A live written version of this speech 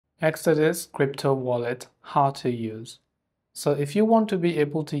Exodus crypto wallet, how to use. So if you want to be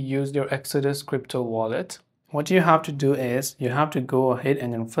able to use your Exodus crypto wallet, what you have to do is you have to go ahead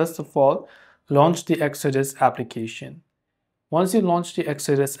and then first of all launch the Exodus application. Once you launch the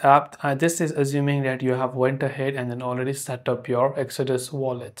Exodus app, this is assuming that you have went ahead and then already set up your Exodus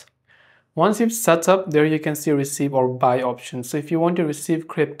wallet. Once you've set up, there you can see receive or buy option. So if you want to receive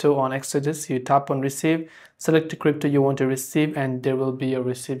crypto on Exodus, you tap on receive, select the crypto you want to receive, and there will be a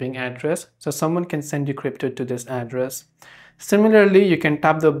receiving address. So someone can send you crypto to this address. Similarly, you can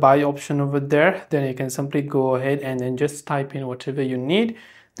tap the buy option over there. Then you can simply go ahead and then just type in whatever you need.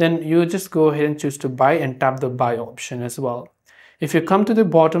 Then you just go ahead and choose to buy and tap the buy option as well. If you come to the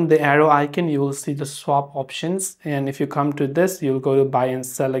bottom, the arrow icon, you will see the swap options. And if you come to this, you'll go to buy and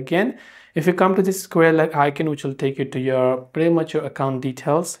sell again. If you come to this square like icon, which will take you to your pretty much your account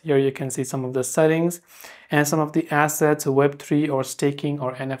details, here you can see some of the settings and some of the assets, Web3 or staking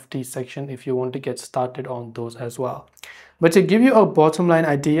or NFT section if you want to get started on those as well. But to give you a bottom line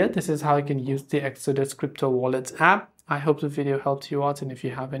idea, this is how you can use the Exodus crypto wallets app. I hope the video helped you out, and if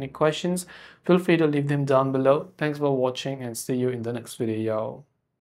you have any questions, feel free to leave them down below. Thanks for watching and see you in the next video.